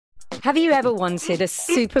Have you ever wanted a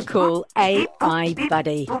super cool AI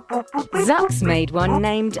buddy? Zuck's made one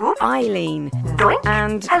named Eileen.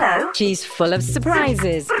 And she's full of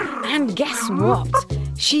surprises. And guess what?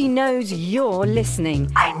 She knows you're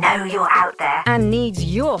listening. I know you're out there. And needs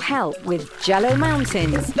your help with Jello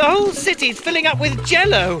Mountains. The whole city's filling up with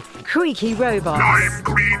Jello. Creaky robots. Lime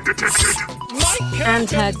green detected. And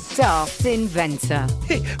her daft inventor.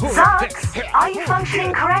 Zucks, are you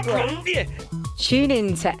functioning correctly? Tune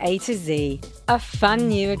in to A to Z, a fun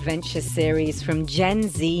new adventure series from Gen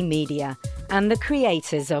Z Media and the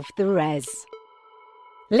creators of The Res.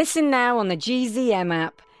 Listen now on the GZM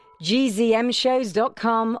app,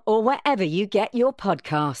 gzmshows.com, or wherever you get your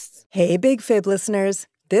podcasts. Hey, Big Fib listeners.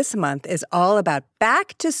 This month is all about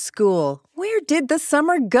back to school. Where did the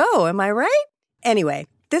summer go? Am I right? Anyway,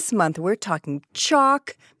 this month we're talking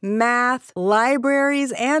chalk, math,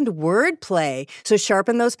 libraries, and wordplay. So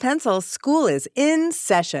sharpen those pencils. School is in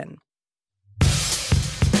session.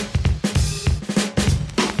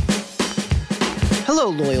 Hello,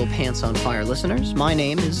 loyal Pants on Fire listeners. My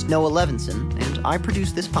name is Noah Levinson, and I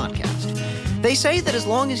produce this podcast. They say that as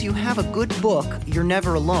long as you have a good book, you're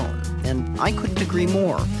never alone, and I couldn't agree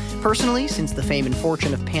more. Personally, since the fame and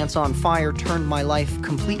fortune of Pants on Fire turned my life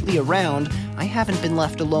completely around, I haven't been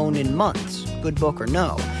left alone in months, good book or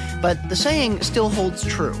no. But the saying still holds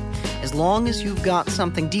true. As long as you've got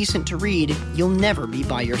something decent to read, you'll never be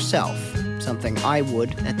by yourself. Something I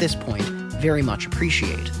would, at this point, very much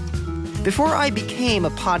appreciate. Before I became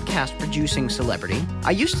a podcast-producing celebrity,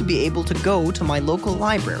 I used to be able to go to my local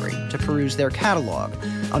library to peruse their catalog.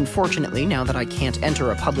 Unfortunately, now that I can't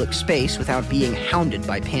enter a public space without being hounded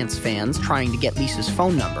by Pants fans trying to get Lisa's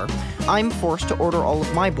phone number, I'm forced to order all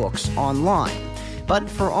of my books online. But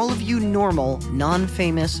for all of you normal,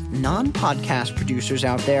 non-famous, non-podcast producers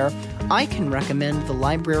out there, I can recommend the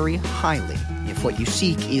library highly if what you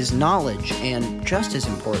seek is knowledge and, just as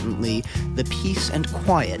importantly, the peace and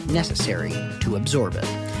quiet necessary to absorb it.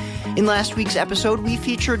 In last week's episode, we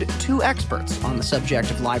featured two experts on the subject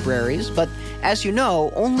of libraries, but as you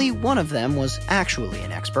know, only one of them was actually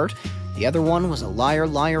an expert. The other one was a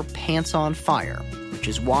liar, pants on fire, which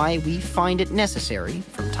is why we find it necessary,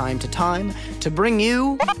 from time to time, to bring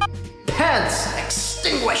you... Pants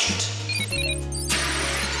Extinguished!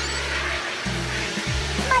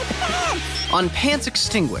 On Pants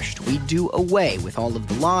Extinguished, we do away with all of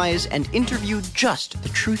the lies and interview just the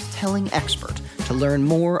truth-telling expert to learn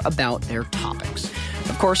more about their topics.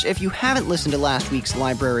 Of course, if you haven't listened to last week's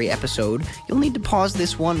library episode, you'll need to pause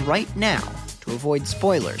this one right now to avoid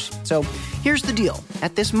spoilers. So here's the deal.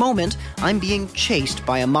 At this moment, I'm being chased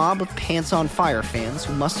by a mob of Pants on Fire fans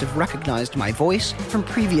who must have recognized my voice from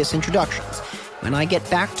previous introductions. When I get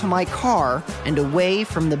back to my car and away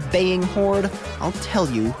from the baying horde, I'll tell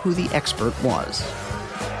you who the expert was.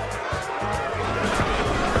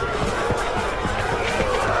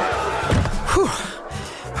 Whew.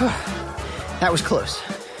 That was close.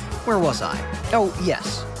 Where was I? Oh,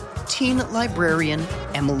 yes. Teen librarian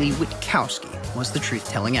Emily Witkowski was the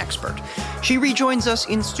truth-telling expert. She rejoins us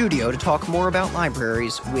in studio to talk more about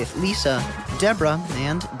libraries with Lisa, Deborah,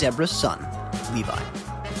 and Deborah's son, Levi.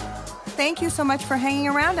 Thank you so much for hanging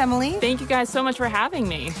around, Emily. Thank you guys so much for having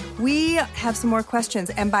me. We have some more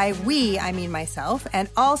questions, and by we, I mean myself, and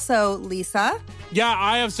also Lisa. Yeah,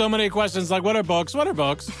 I have so many questions, like what are books? What are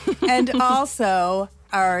books? And also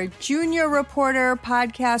our junior reporter,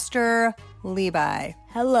 podcaster, Levi.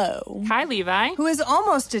 Hello. Hi, Levi. Who is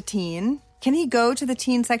almost a teen. Can he go to the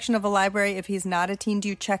teen section of a library if he's not a teen? Do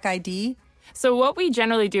you check ID? So what we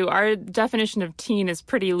generally do, our definition of teen is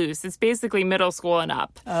pretty loose. It's basically middle school and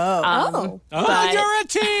up. Oh, you're a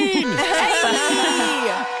teen!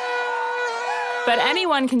 But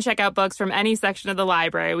anyone can check out books from any section of the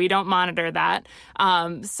library. We don't monitor that.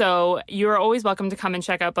 So you're always welcome to come and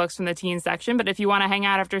check out books from the teen section. But if you want to hang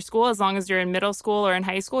out after school, as long as you're in middle school or in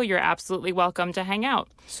high school, you're absolutely welcome to hang out.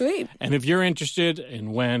 Sweet. And if you're interested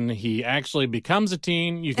in when he actually becomes a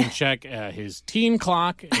teen, you can check his teen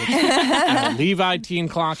clock. It's at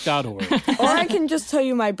leviteenclock.org. Or I can just tell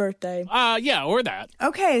you my birthday. Yeah, or that.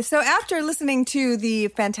 Okay, so after listening to the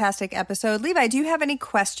fantastic episode, Levi, do you have any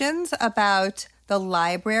questions about the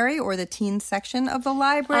library or the teen section of the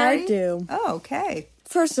library? I do. Oh, okay.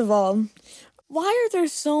 First of all, why are there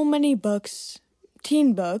so many books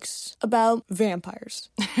teen books about vampires.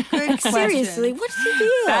 Good question. Seriously, what's the deal?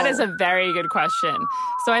 That is a very good question.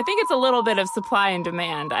 So I think it's a little bit of supply and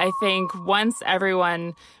demand. I think once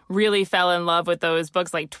everyone really fell in love with those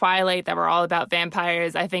books like Twilight that were all about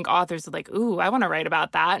vampires, I think authors are like, ooh, I want to write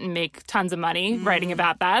about that and make tons of money writing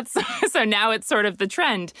about that. So now it's sort of the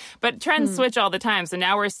trend. But trends switch all the time. So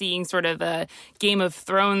now we're seeing sort of a Game of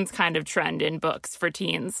Thrones kind of trend in books for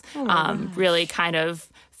teens. Really kind of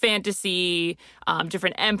fantasy,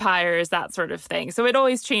 different empires, that sort of thing. So it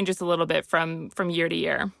always changes a little bit from year to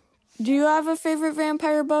year. Do you have a favorite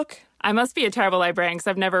vampire book? I must be a terrible librarian because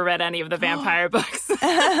I've never read any of the vampire books.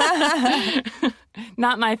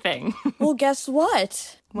 Not my thing. Well, guess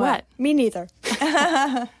what? What? Me neither.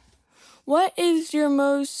 What is your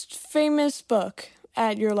most famous book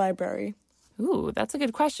at your library? Ooh, that's a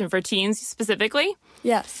good question. For teens specifically?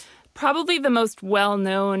 Yes. Probably the most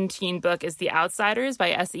well-known teen book is The Outsiders by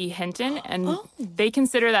S.E. Hinton, and they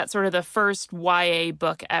consider that sort of the first YA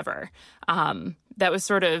book ever. That was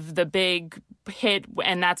sort of the big hit,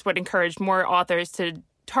 and that's what encouraged more authors to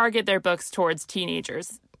target their books towards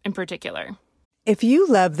teenagers in particular. If you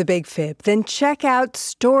love The Big Fib, then check out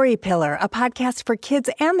Story Pillar, a podcast for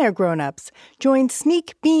kids and their grown-ups. Join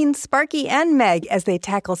Sneak, Bean, Sparky, and Meg as they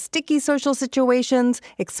tackle sticky social situations,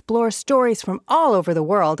 explore stories from all over the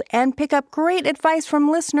world, and pick up great advice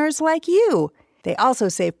from listeners like you. They also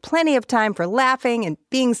save plenty of time for laughing and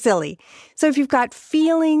being silly. So if you've got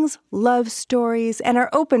feelings, love stories, and are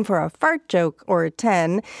open for a fart joke or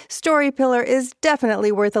 10, Story Pillar is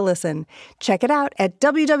definitely worth a listen. Check it out at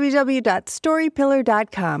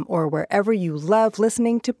www.storypillar.com or wherever you love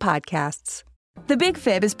listening to podcasts. The Big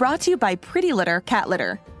Fib is brought to you by Pretty Litter Cat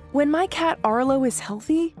Litter. When my cat Arlo is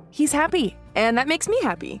healthy, he's happy, and that makes me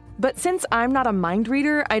happy. But since I'm not a mind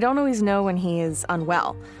reader, I don't always know when he is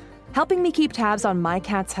unwell. Helping me keep tabs on my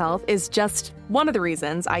cat's health is just one of the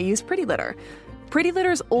reasons I use Pretty Litter. Pretty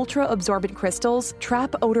Litter's ultra-absorbent crystals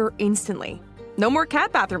trap odor instantly. No more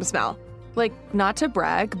cat bathroom smell. Like, not to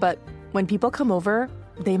brag, but when people come over,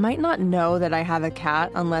 they might not know that I have a cat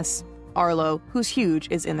unless Arlo, who's huge,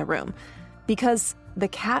 is in the room. Because the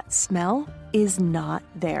cat smell is not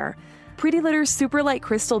there. Pretty Litter's super light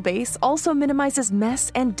crystal base also minimizes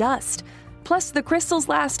mess and dust. Plus, the crystals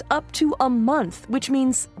last up to a month, which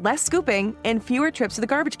means less scooping and fewer trips to the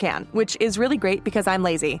garbage can, which is really great because I'm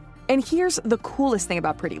lazy. And here's the coolest thing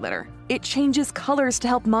about Pretty Litter. It changes colors to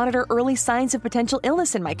help monitor early signs of potential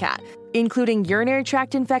illness in my cat, including urinary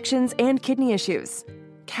tract infections and kidney issues.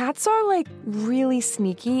 Cats are, really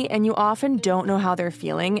sneaky, and you often don't know how they're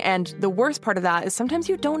feeling, and the worst part of that is sometimes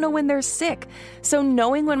you don't know when they're sick. So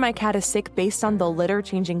knowing when my cat is sick based on the litter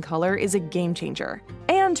changing color is a game changer.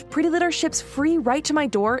 And Pretty Litter ships free right to my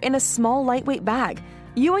door in a small, lightweight bag.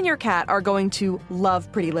 You and your cat are going to love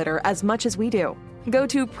Pretty Litter as much as we do. Go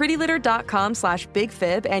to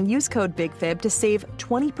prettylitter.com/bigfib and use code BIGFIB to save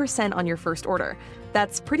 20% on your first order.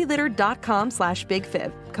 That's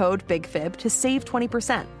prettylitter.com/bigfib, code BIGFIB to save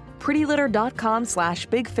 20%.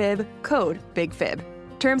 prettylitter.com/bigfib, code BIGFIB.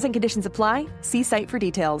 Terms and conditions apply. See site for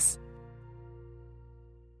details.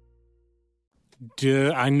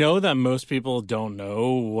 I know that most people don't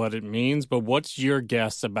know what it means, but what's your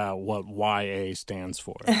guess about what YA stands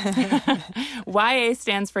for? YA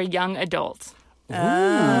stands for young adult. Ooh,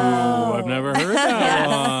 I've never heard that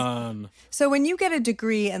one. So when you get a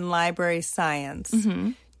degree in library science,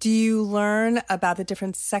 do you learn about the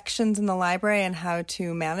different sections in the library and how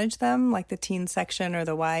to manage them, like the teen section or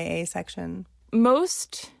the YA section?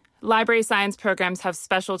 Most library science programs have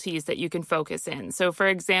specialties that you can focus in. So, for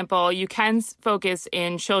example, you can focus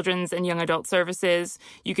in children's and young adult services.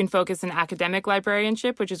 You can focus in academic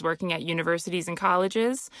librarianship, which is working at universities and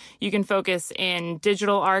colleges. You can focus in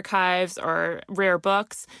digital archives or rare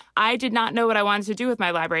books. I did not know what I wanted to do with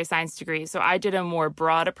my library science degree, so I did a more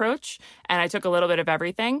broad approach, and I took a little bit of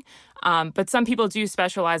everything. But some people do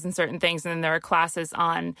specialize in certain things, and then there are classes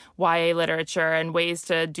on YA literature and ways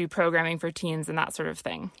to do programming for teens and that sort of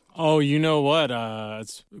thing. Oh, you know what?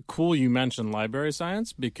 It's cool you mentioned library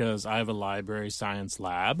science because I have a library science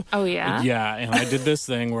lab. Oh, yeah? Yeah, and I did this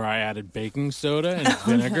thing where I added baking soda and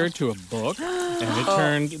vinegar to a book,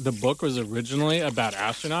 and the book was originally about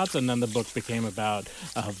astronauts, and then the book became about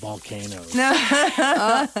volcanoes.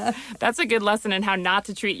 That's a good lesson in how not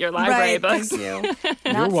to treat your library books. Thank you.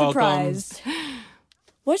 You're welcome. Surprised.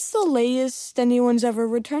 What's the latest anyone's ever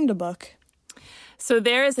returned a book? So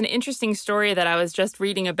there is an interesting story that I was just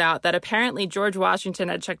reading about that apparently George Washington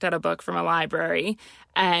had checked out a book from a library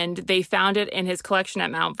and they found it in his collection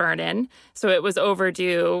at Mount Vernon. So it was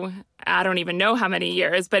overdue. I don't even know how many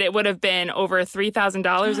years, but it would have been over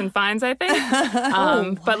 $3,000 in fines, I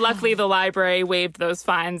think. But luckily, the library waived those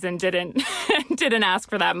fines and didn't ask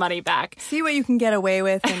for that money back. See what you can get away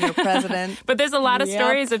with when you're president. But there's a lot of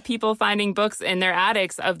stories of people finding books in their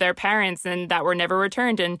attics of their parents and that were never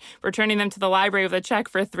returned, and returning them to the library with a check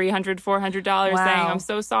for $300, $400, saying, "I'm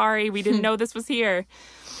so sorry, we didn't know this was here."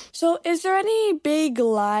 So is there any big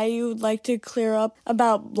lie you would like to clear up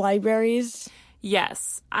about libraries?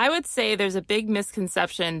 Yes, I would say there's a big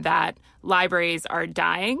misconception that libraries are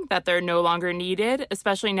dying, that they're no longer needed,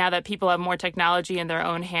 especially now that people have more technology in their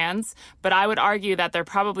own hands. But I would argue that they're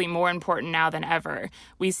probably more important now than ever.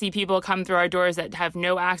 We see people come through our doors that have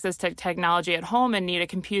no access to technology at home and need a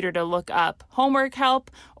computer to look up homework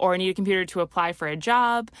help or need a computer to apply for a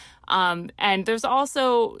job. And there's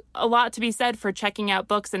also a lot to be said for checking out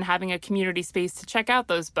books and having a community space to check out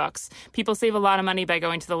those books. People save a lot of money by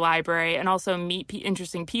going to the library and also meet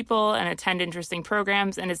interesting people and attend interesting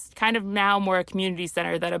programs. And it's kind of now more a community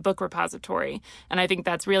center than a book repository. And I think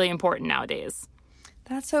that's really important nowadays.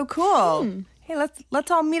 That's so cool. Hey,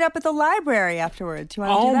 let's all meet up at the library afterwards. You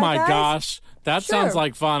want to do that, Oh my guys? gosh. That sounds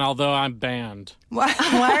like fun, although I'm banned.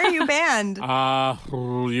 Why are you banned?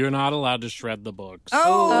 You're not allowed to shred the books.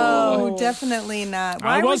 Oh, definitely not.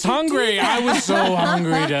 Why I was would you hungry. do that? I was so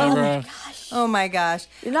hungry, Deborah. Oh my gosh.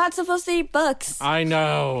 You're not supposed to eat books. I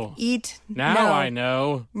know. Eat. Now no. I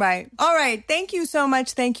know. Right. All right. Thank you so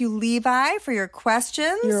much. Thank you, Levi, for your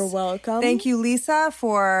questions. You're welcome. Thank you, Lisa,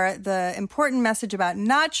 for the important message about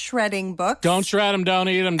not shredding books. Don't shred them. Don't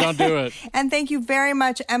eat them. Don't do it. And thank you very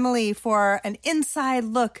much, Emily, for an inside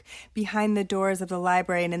look behind the doors of the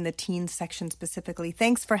library and in the teens section specifically.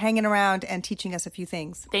 Thanks for hanging around and teaching us a few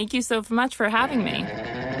things. Thank you so much for having me.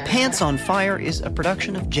 Pants on Fire is a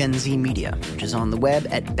production of Gen Z Media, which is on the web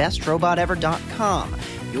at bestrobotever.com,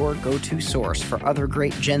 your go-to source for other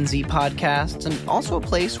great Gen Z podcasts, and also a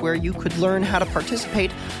place where you could learn how to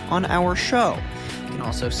participate on our show. You can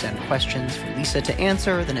also send questions for Lisa to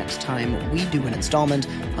answer the next time we do an installment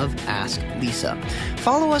of Ask Lisa.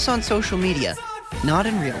 Follow us on social media, not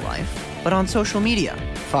in real life, but on social media.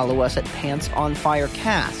 Follow us at Pants on Fire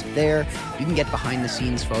Cast. There, you can get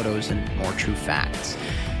behind-the-scenes photos and more true facts.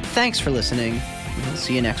 Thanks for listening. We'll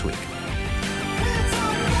see you next week.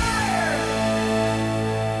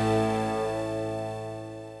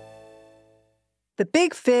 The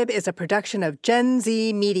Big Fib is a production of Gen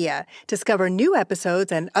Z Media. Discover new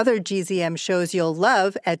episodes and other GZM shows you'll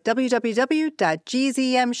love at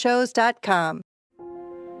www.gzmshows.com.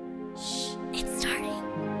 Shh, it's starting.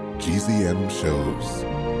 GZM shows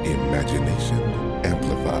Imagination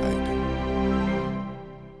Amplified.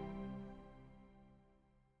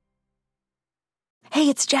 Hey,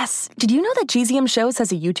 it's Jess. Did you know that GZM Shows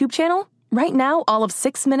has a YouTube channel? Right now, all of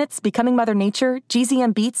 6 Minutes, Becoming Mother Nature,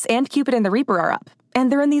 GZM Beats, and Cupid and the Reaper are up. And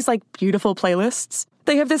they're in these, beautiful playlists.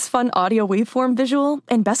 They have this fun audio waveform visual,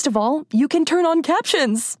 and best of all, you can turn on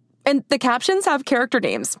captions. And the captions have character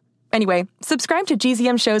names. Anyway, subscribe to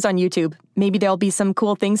GZM Shows on YouTube. Maybe there'll be some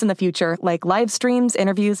cool things in the future, like live streams,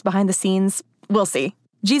 interviews, behind the scenes. We'll see.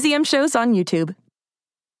 GZM Shows on YouTube.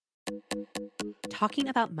 Talking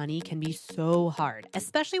about money can be so hard,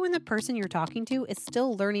 especially when the person you're talking to is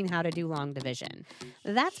still learning how to do long division.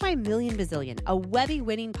 That's why Million Bazillion, a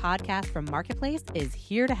Webby-winning podcast from Marketplace, is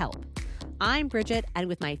here to help. I'm Bridget, and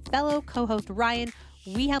with my fellow co-host Ryan,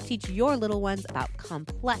 we help teach your little ones about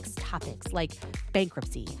complex topics like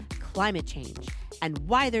bankruptcy, climate change, and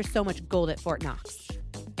why there's so much gold at Fort Knox,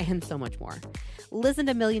 and so much more. Listen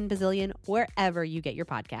to Million Bazillion wherever you get your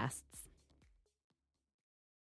podcasts.